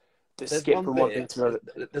moments that skip from one thing to another.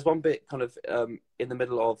 There's one bit kind of in the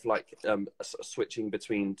middle of like switching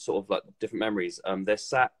between sort of like different memories. They're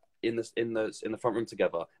sat in the front room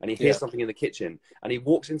together, and he hears something in the kitchen, and he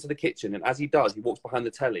walks into the kitchen, and as he does, he walks behind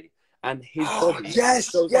the telly, and his body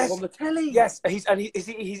goes up on the telly. Yes, he's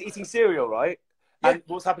eating cereal, right? Yeah. And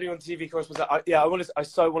what's happening on TV corresponds that I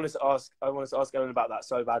so wanted to ask Ellen about that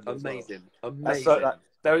so badly. Amazing.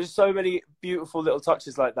 There are just so many beautiful little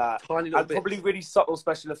touches like that. Tiny little and bits. Probably really subtle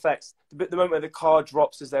special effects. The moment where the car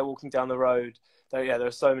drops as they're walking down the road. There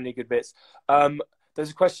are so many good bits.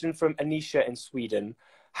 There's a question from Anisha in Sweden.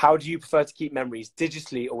 How do you prefer to keep memories,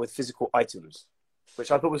 digitally or with physical items?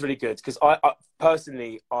 Which I thought was really good, because I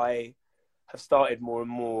personally have started more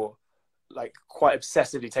and more like quite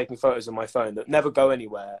obsessively taking photos on my phone that never go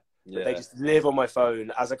anywhere. But they just live on my phone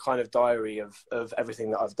as a kind of diary of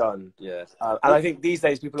everything that I've done. Yeah. And I think these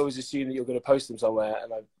days people always assume that you're going to post them somewhere,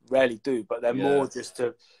 and I rarely do. But they're more just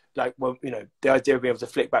to, like, well, you know, the idea of being able to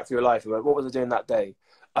flick back through your life and like, what was I doing that day?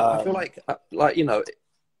 I feel like you know,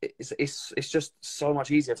 it's just so much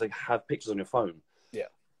easier to have pictures on your phone. Yeah.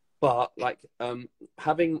 But like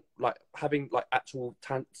having actual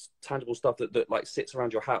tangible stuff that like sits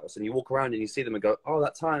around your house, and you walk around and you see them and go, oh,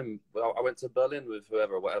 that time I went to Berlin with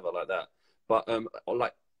whoever or whatever like that. But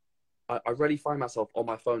like I really find myself on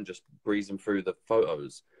my phone just breezing through the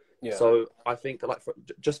photos. Yeah. So I think that like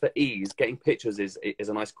just for ease, getting pictures is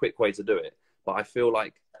a nice quick way to do it. But I feel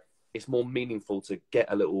like it's more meaningful to get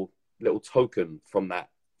a little token from that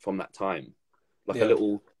time, like a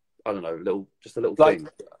little. I don't know, just a little thing.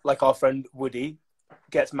 Like our friend Woody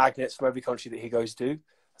gets magnets from every country that he goes to.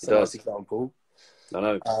 That's a nice example. I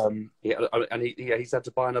know. He's had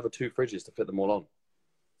to buy another 2 fridges to fit them all on.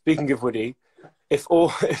 Speaking of Woody, that's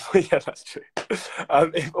true.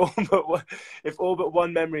 If all but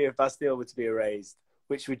one memory of Bastille were to be erased,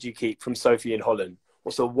 which would you keep from Sophie in Holland?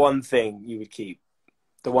 What's the one thing you would keep?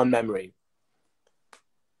 The one memory.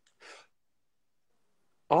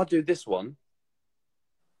 I'll do this one,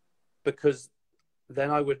 because then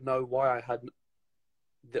I would know why I had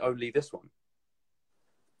only this one.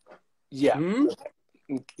 Yeah. Hmm?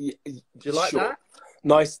 Do you like that?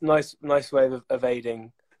 Nice way of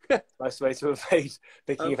evading. Nice way to evade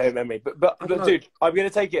picking a favorite memory. But dude, I'm gonna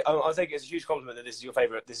take it. I'll take it as a huge compliment that this is your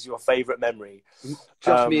favorite. This is your favorite memory.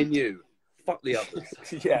 Just me and you. Fuck the others.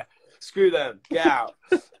 Yeah. Screw them. Get out.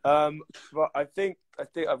 But I think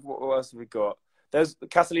what else have we got? There's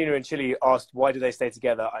Catalina in Chile asked, why do they stay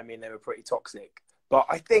together? I mean, they were pretty toxic. But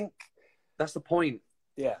I think that's the point.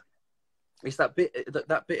 Yeah. It's that bit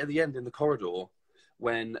at the end in the corridor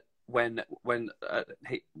when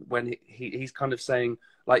he's kind of saying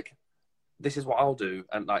like, this is what I'll do,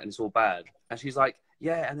 and it's all bad. And she's like,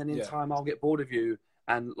 yeah, and then in time I'll get bored of you,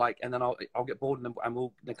 and then I'll get bored and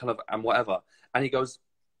we'll kind of and whatever. And he goes,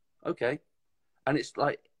 okay. And it's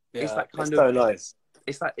like it's that kind of so nice.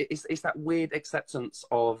 It's that weird acceptance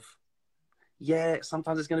of,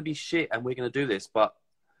 sometimes it's going to be shit and we're going to do this, but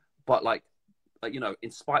like you know, in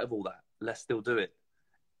spite of all that, let's still do it.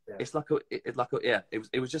 Yeah. It's like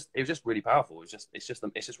it was just really powerful. It's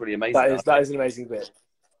just really amazing. That is an amazing bit.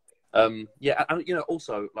 And you know,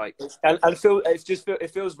 also like it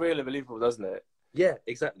feels real and believable, doesn't it? Yeah,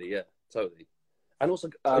 exactly. Yeah, totally. And also,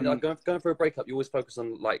 going for a breakup, you always focus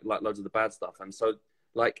on like loads of the bad stuff, and so.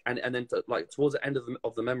 Like and then towards the end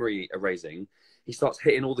of the memory erasing, he starts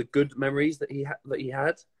hitting all the good memories that he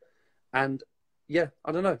had, and I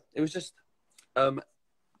don't know. It was just, I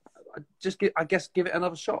guess give it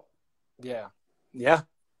another shot. Yeah.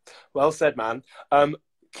 Well said, man.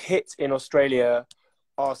 Kit in Australia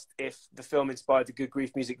asked if the film inspired the Good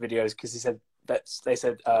Grief music videos, because they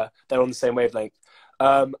said they're on the same wavelength,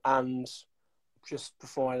 and. Just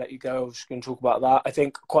before I let you go, I'm just going to talk about that. I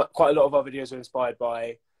think quite a lot of our videos are inspired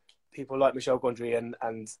by people like Michel Gondry and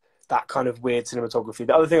that kind of weird cinematography.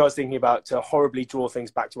 The other thing I was thinking about to horribly draw things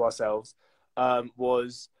back to ourselves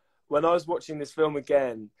was when I was watching this film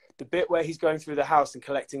again, the bit where he's going through the house and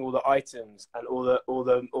collecting all the items and all the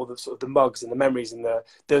sort of the mugs and the memories and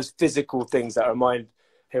those physical things that remind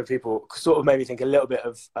him of people, sort of made me think a little bit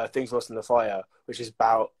of Things Lost in the Fire, which is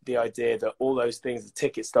about the idea that all those things, the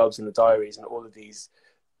ticket stubs and the diaries and all of the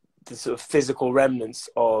sort of physical remnants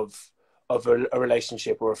of a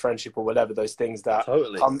relationship or a friendship or whatever, those things that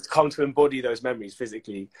come to embody those memories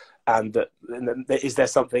physically, and that is there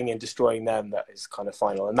something in destroying them that is kind of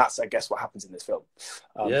final, and that's, I guess, what happens in this film.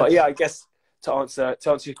 But yeah, I guess to answer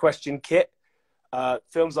your question, Kit,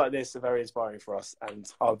 films like this are very inspiring for us, and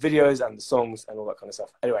our videos and the songs and all that kind of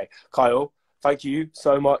stuff. Anyway, Kyle, thank you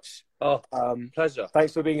so much. Pleasure.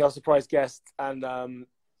 Thanks for being our surprise guest, and I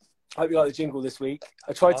hope you like the jingle this week.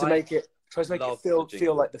 I tried to make it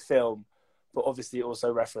feel like the film, but obviously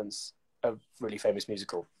also reference a really famous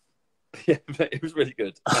musical. Yeah, it was really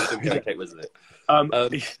good. Okay, wasn't it?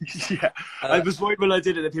 Yeah. I was worried when I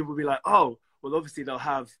did it that people would be like, "Oh, well, obviously they'll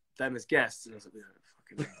have them as guests." And I was like,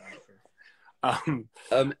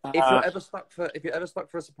 if you're ever stuck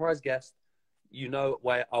for a surprise guest, you know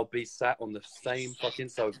where I'll be sat on the same fucking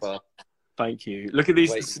sofa. Thank you. Look at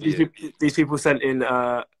these people sent in.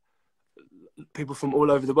 People from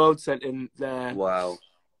all over the world sent in their. Wow.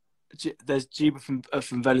 There's Jiba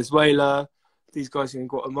from Venezuela. These guys in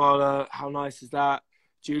Guatemala. How nice is that?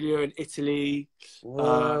 Julia in Italy.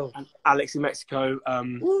 And Alex in Mexico.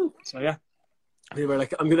 So yeah. Anyway,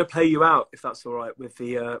 I'm going to play you out if that's all right with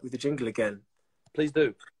the jingle again. Please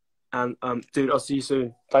do. And dude, I'll see you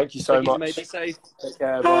soon. Thank you so much. Mate. Be safe. Take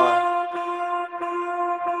care. Bye.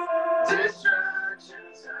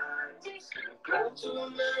 Come to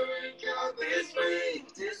America this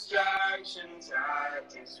week. Distraction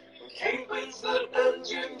tactics. Kate Winslet and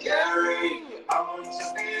Jim Carrey. I want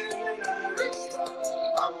to be in America.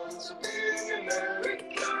 I want to be in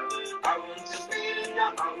America. I want to be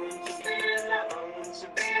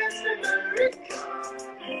in America.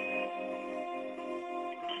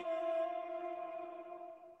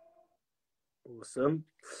 Awesome.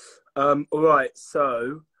 All right,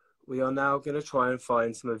 so we are now going to try and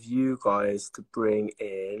find some of you guys to bring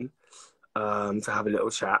in to have a little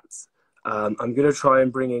chat. I'm going to try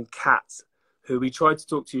and bring in Kat, who we tried to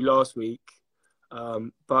talk to last week,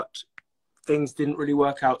 but things didn't really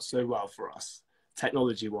work out so well for us,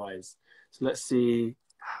 technology-wise. So let's see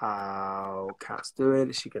how Kat's doing.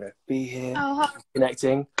 Is she going to be here? Oh, hi.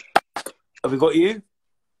 Connecting. Have we got you?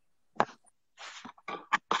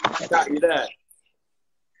 Kat, you there?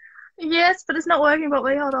 Yes, but it's not working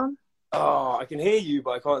properly. Hold on. Oh, I can hear you,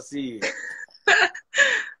 but I can't see you.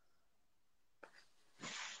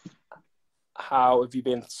 How have you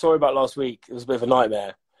been? Sorry about last week. It was a bit of a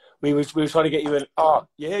nightmare. We were trying to get you in. Oh,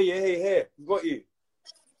 you're here. We've got you.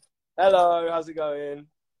 Hello, how's it going?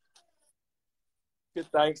 Good,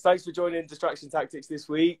 thanks. Thanks for joining Distraction Tactics this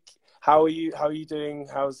week. How are you doing?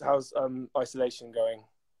 How's isolation going?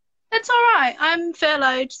 It's all right. I'm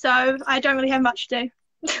furloughed, so I don't really have much to do.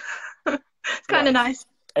 It's kind of nice.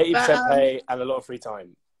 80% pay and a lot of free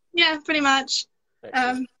time. Yeah, pretty much.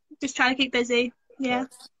 Just trying to keep busy. Yeah.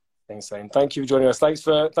 Insane. Thank you for joining us. Thanks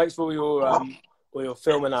for all your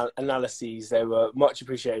film analyses. They were much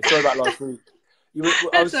appreciated. Sorry about last week.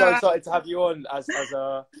 I was so excited to have you on as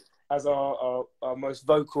our most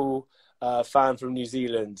vocal fan from New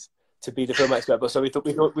Zealand to be the film expert. But so we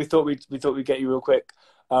thought we'd get you real quick.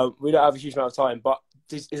 We don't have a huge amount of time, but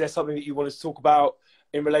is there something that you wanted to talk about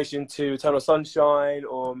in relation to Eternal Sunshine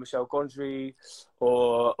or Michel Gondry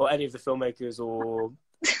or any of the filmmakers or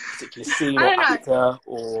particular scene or actor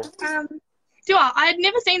or? I had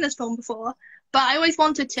never seen this film before, but I always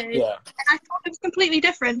wanted to. Yeah. And I thought it was completely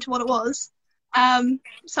different to what it was.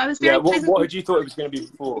 So I was very pleasant. What had you thought it was going to be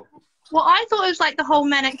before? Well, I thought it was like the whole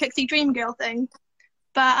Manic Pixie Dream Girl thing,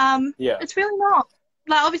 but it's really not.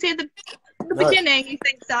 Like obviously at the beginning you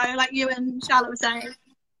think so, like you and Charlotte were saying,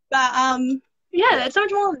 but there's so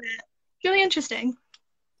much more than it. Really interesting.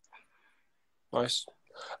 Nice.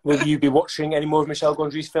 Will you be watching any more of Michel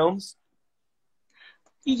Gondry's films?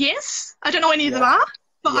 Yes. I don't know any of them are,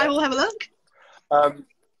 but I will have a look.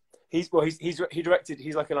 He's like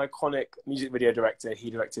an iconic music video director. He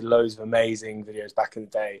directed loads of amazing videos back in the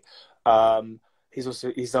day.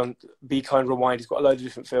 He's done Be Kind, Rewind. He's got a load of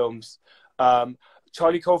different films.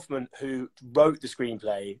 Charlie Kaufman, who wrote the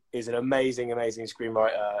screenplay, is an amazing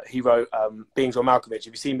screenwriter. He wrote Being John Malkovich.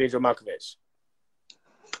 Have you seen Being John Malkovich?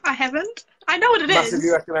 I haven't. I know what it is. Massively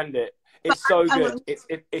recommend it. It's so good.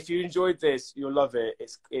 If you enjoyed this, you'll love it.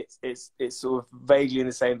 It's sort of vaguely in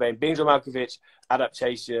the same vein. Being John Malkovich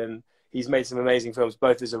adaptation. He's made some amazing films,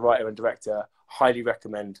 both as a writer and director. Highly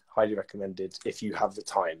recommended if you have the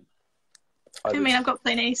time. I mean, I've got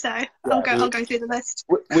plenty, so yeah, I'll go through the list.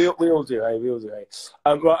 We all do, hey? We all do, hey? Right,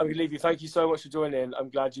 I'm going to leave you. Thank you so much for joining. I'm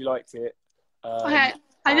glad you liked it. Okay,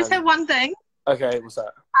 I just have one thing. Okay, what's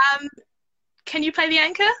that? Can you play the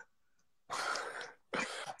anchor?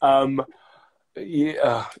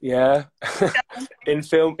 Yeah. in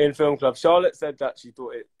film club, Charlotte said that she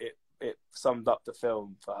thought it summed up the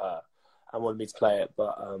film for her and wanted me to play it,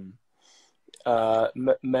 but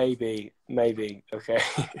maybe. Okay.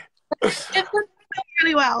 It was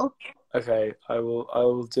really well. Okay, I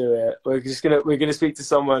will do it. We're gonna speak to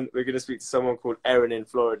someone. We're gonna speak to someone called Erin in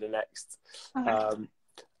Florida next, okay.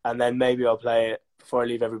 And then maybe I'll play it before I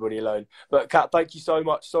leave everybody alone. But Kat, thank you so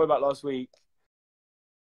much. Sorry about last week.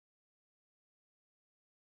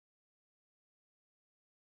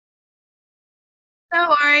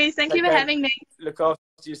 No worries. Thank you for having me. Look after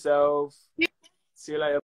yourself. Yeah. See you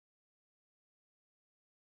later.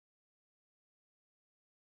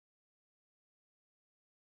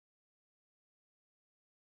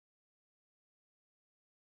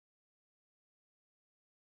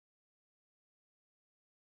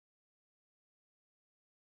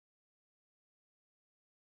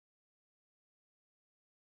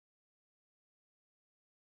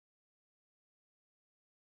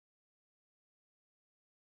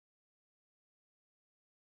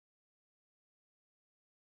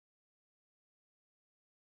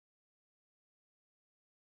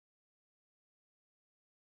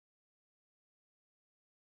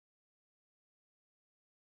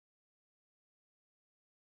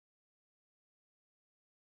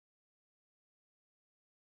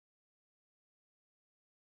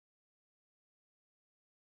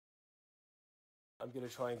 I'm going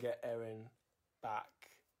to try and get Erin back.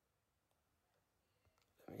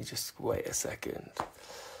 Let me just wait a second.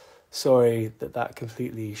 Sorry that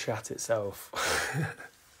completely shat itself.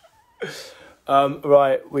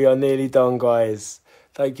 Right, we are nearly done, guys.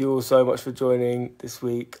 Thank you all so much for joining this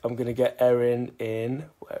week. I'm going to get Erin in.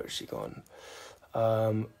 Where has she gone?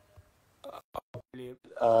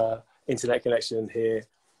 Internet connection here,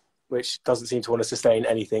 which doesn't seem to want to sustain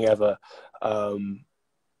anything ever.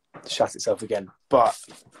 Shut itself again, but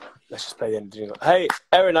let's just play the end of the jingle. Hey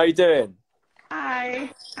Erin, how you doing?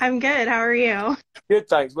 Hi, I'm good. How are you? Good,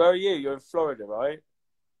 thanks. Where are you? You're in Florida, right?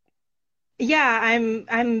 Yeah,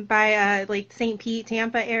 I'm by like St. Pete,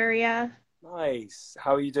 Tampa area. Nice.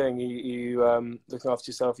 How are you doing? You looking after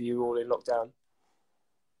yourself? Are you all in lockdown?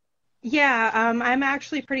 Yeah, I'm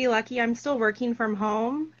actually pretty lucky. I'm still working from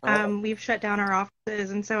home. We've shut down our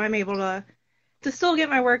offices, and so I'm able to still get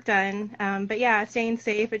my work done. But yeah, staying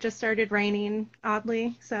safe. It just started raining,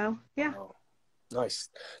 oddly. So yeah. Oh, nice.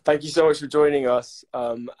 Thank you so much for joining us.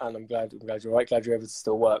 And I'm glad you're right. Glad you're able to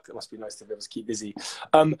still work. It must be nice to be able to keep busy.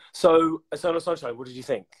 So Eternal Sunshine, what did you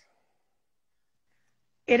think?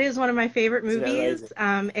 It is one of my favorite movies.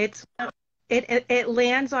 It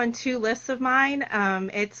lands on two lists of mine.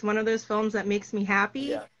 It's one of those films that makes me happy.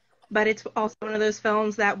 Yeah. But it's also one of those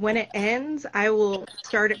films that when it ends, I will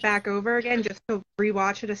start it back over again just to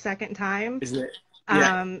rewatch it a second time. Isn't it?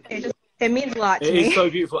 Yeah. It means a lot to me. It is so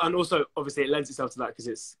beautiful, and also obviously it lends itself to that because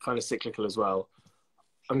it's kind of cyclical as well.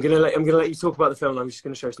 I'm gonna let you talk about the film. And I'm just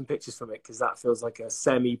gonna show some pictures from it because that feels like a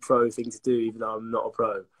semi-pro thing to do, even though I'm not a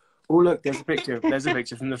pro. Oh look, there's a picture. There's a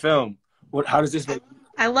picture from the film. How does this make?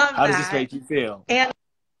 I love How that. does this make you feel?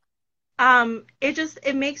 And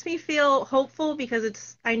it makes me feel hopeful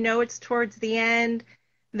because I know it's towards the end.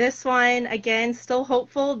 This one, again, still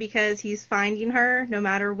hopeful because he's finding her no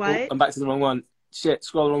matter what. Oh, I'm back to the wrong one. Shit,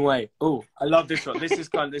 scroll the wrong way. Oh, I love this shot. This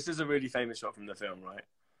is a really famous shot from the film, right?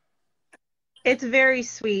 It's very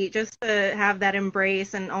sweet just to have that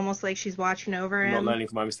embrace and almost like she's watching over him. Not learning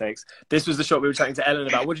from my mistakes. This was the shot we were chatting to Ellen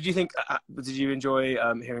about. What did you think? Did you enjoy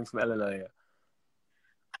hearing from Ellen earlier?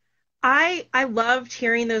 I loved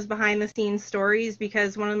hearing those behind the scenes stories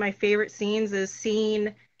because one of my favorite scenes is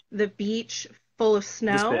seeing the beach full of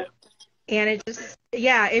snow. And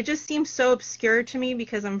it just seems so obscure to me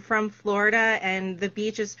because I'm from Florida and the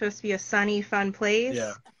beach is supposed to be a sunny, fun place.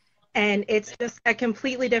 Yeah. And it's just a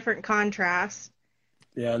completely different contrast.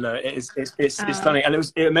 Yeah, no, it's stunning. And it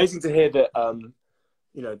was amazing to hear that,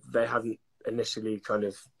 they hadn't initially kind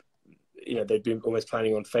of, they'd been almost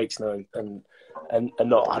planning on fake snow and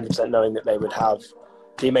not 100% knowing that they would have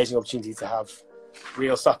the amazing opportunity to have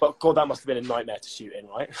real stuff. But God, that must have been a nightmare to shoot in,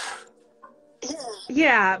 right?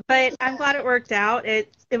 Yeah, but I'm glad it worked out.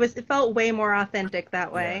 It felt way more authentic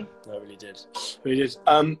that way. Yeah, no, it really did.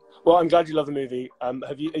 Well, I'm glad you love the movie.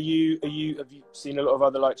 Have you seen a lot of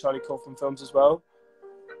other like Charlie Kaufman films as well?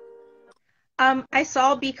 I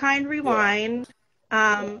saw Be Kind, Rewind.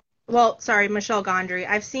 Yeah. Michel Gondry.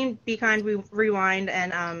 I've seen Be Kind, Rewind,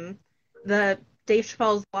 and the Dave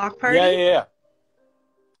Chappelle's Block Party. Yeah.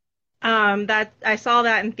 That I saw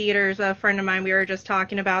that in theaters. A friend of mine, we were just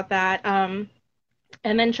talking about that. And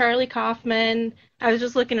then Charlie Kaufman. I was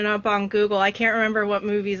just looking it up on Google. I can't remember what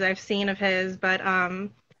movies I've seen of his, but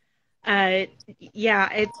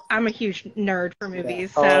yeah, I'm a huge nerd for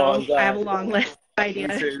movies, so I have a long list of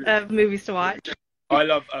ideas of movies to watch. I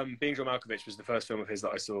love Being John Malkovich was the first film of his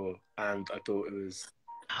that I saw, and I thought it was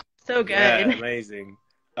so good. Yeah, amazing.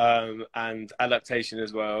 And Adaptation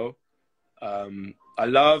as well. I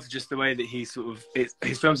love just the way that he sort of,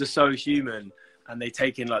 his films are so human, and they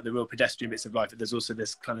take in like the real pedestrian bits of life, but there's also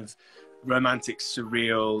this kind of romantic,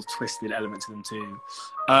 surreal, twisted element to them too.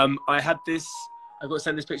 I got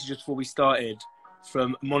sent this picture just before we started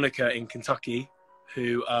from Monica in Kentucky,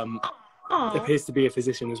 who appears to be a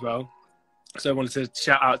physician as well. So I wanted to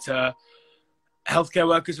shout out to healthcare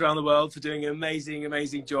workers around the world for doing an amazing,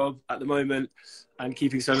 amazing job at the moment and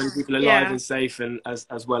keeping so many people alive and safe and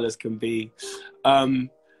as well as can be. But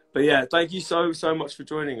yeah, thank you so much for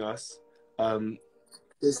joining us.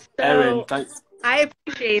 Erin, thanks. I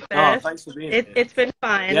appreciate this. Oh, thanks for being here. It's been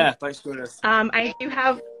fun. Yeah, thanks for joining us. I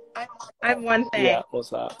have one thing. Yeah, what's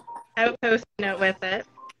that? I have a post-it note with it.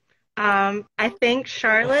 I think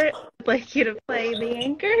Charlotte would like you to play the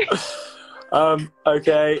anchor.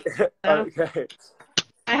 Okay. Okay.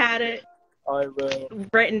 I had it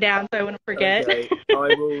written down so I wouldn't forget. Okay.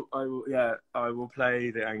 I will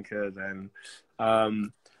play the anchor then.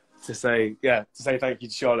 To say thank you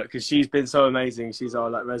to Charlotte, because she's been so amazing. She's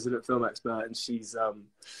our like resident film expert, and she's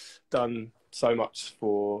done so much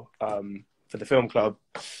for the film club.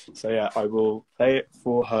 So yeah, I will play it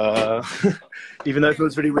for her, even though it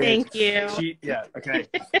feels really weird. Thank you. Okay.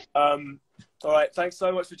 All right, thanks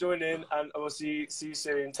so much for joining, and I will see you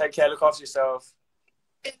soon. Take care, look after yourself.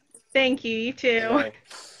 Thank you, you too. Okay.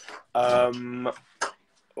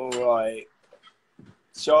 All right,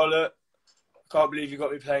 Charlotte, can't believe you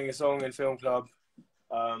got me playing a song in film club.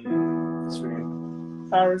 It's really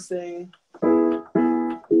embarrassing.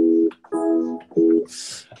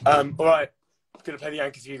 All right, I'm gonna play the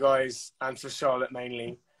anchor for you guys and for Charlotte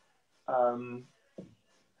mainly.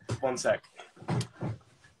 One sec.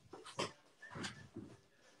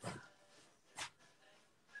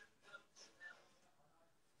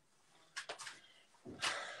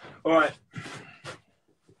 All right.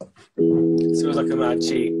 This feels like a mad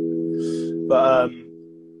cheat, but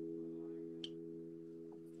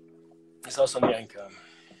it's also on the anchor.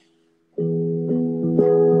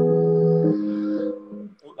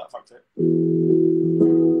 Oh, that fucked it.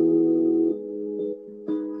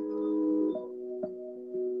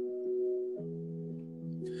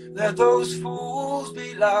 Let those fools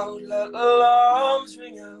be loud, let alarms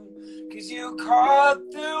ring out, 'cause you caught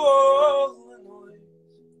through all the noise.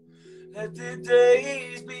 Let the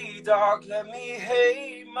days be dark, let me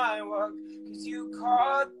hate my work, 'cause you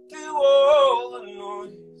caught through all the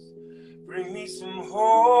noise. Bring me some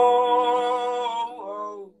hope,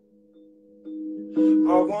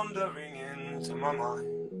 are wandering into my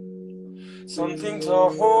mind, something to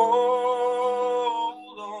hold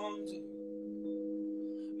on to,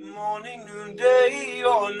 morning, noon, day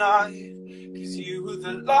or night, 'cause you are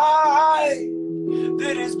the light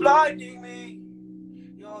that is blinding me.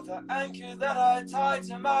 You're the anchor that I tie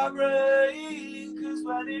to my brain, 'cause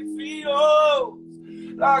when it feels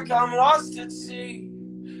like I'm lost at sea,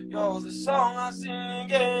 you're the song I sing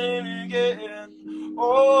again and again,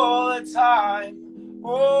 all the time,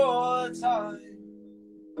 all the time.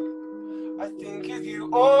 I think of you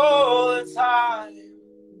all the time.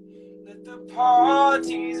 Let the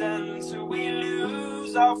parties end so we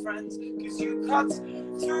lose our friends, 'cause you cut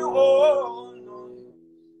through all the noise.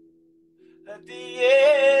 Let the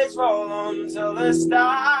years roll on till the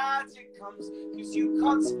static comes, 'cause you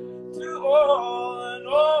cut through all the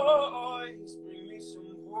noise. Bring me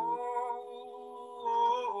some hope,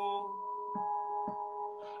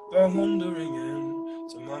 the wandering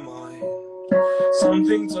into my mind,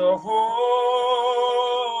 something to hold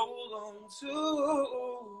on to,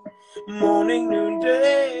 morning, noon,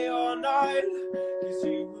 day or night, 'cause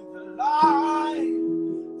you are the light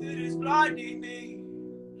that is blinding me.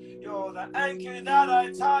 You're the anchor that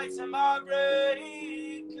I tie to my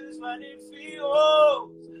brain, 'cause when it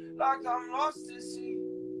feels like I'm lost at sea,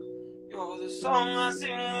 you're the song I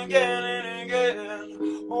sing again and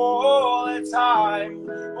again, all the time,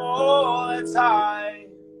 all the time.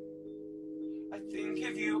 I think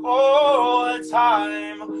of you all the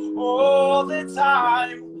time, all the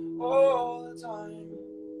time, all the time.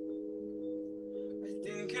 I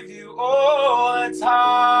think of you all the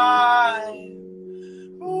time.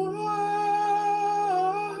 Ooh,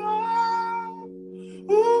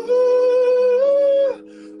 ooh, ooh.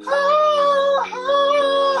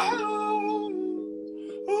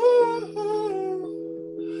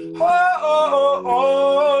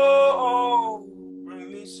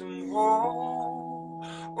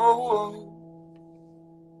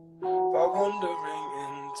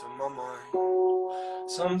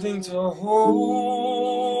 something to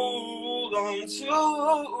hold on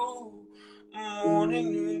to,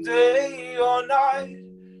 morning, noon, day or night,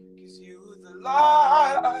 'cause you're the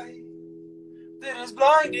light that is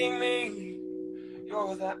blinding me.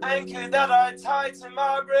 You're the anchor that I tie to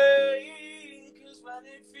my brain, 'cause when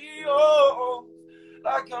it feels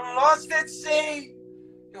like I'm lost at sea,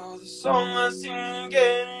 you're the song I sing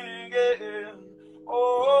again and again,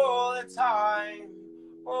 all the time,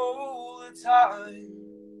 all the time.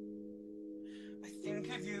 I think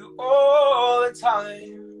of you all the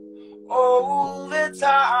time, all the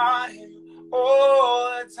time,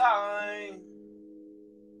 all the time.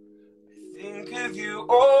 I think of you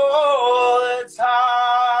all the time.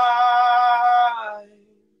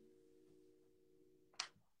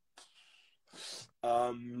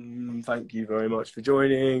 Thank you very much for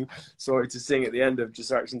joining. Sorry to sing at the end of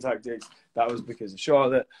Distraction Tactics. That was because of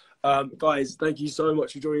Charlotte. Guys, thank you so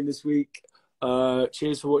much for joining this week.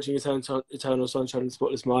 Cheers for watching Eternal Sunshine of the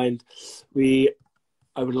Spotless Mind. I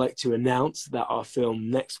would like to announce that our film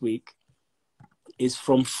next week is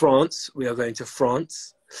from France. We are going to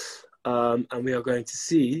France, and we are going to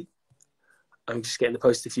see, I'm just getting the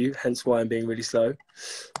poster for you, hence why I'm being really slow.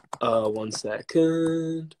 1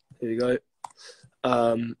 second. Here we go.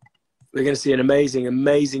 We're going to see an amazing,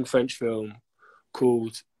 amazing French film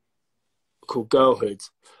called Girlhood,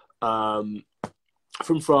 from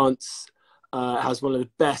France. It has one of the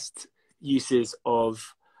best uses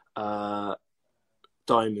of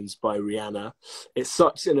diamonds by Rihanna. It's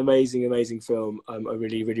such an amazing, amazing film. I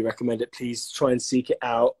really, really recommend it. Please try and seek it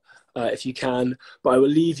out if you can. But I will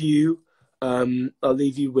leave you. I'll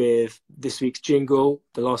leave you with this week's jingle,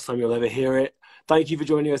 the last time you'll ever hear it. Thank you for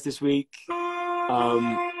joining us this week.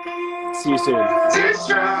 See you soon.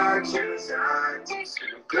 Distractions,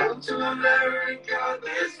 go to America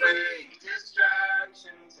this week.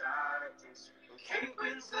 Distractions, Kate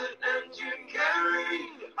Winslet and Jim Carrey.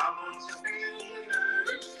 I want to be in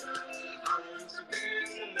America. I want to be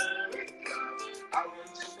in America. I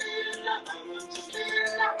want to be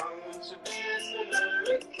in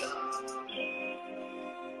America.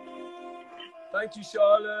 Thank you,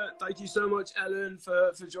 Charlotte. Thank you so much, Ellen,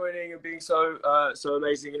 for joining and being so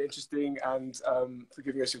amazing and interesting, and for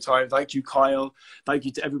giving us your time. Thank you, Kyle. Thank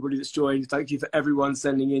you to everybody that's joined. Thank you for everyone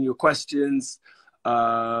sending in your questions,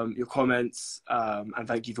 your comments, and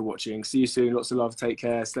thank you for watching. See you soon. Lots of love. Take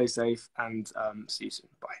care. Stay safe, and see you soon.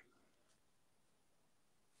 Bye.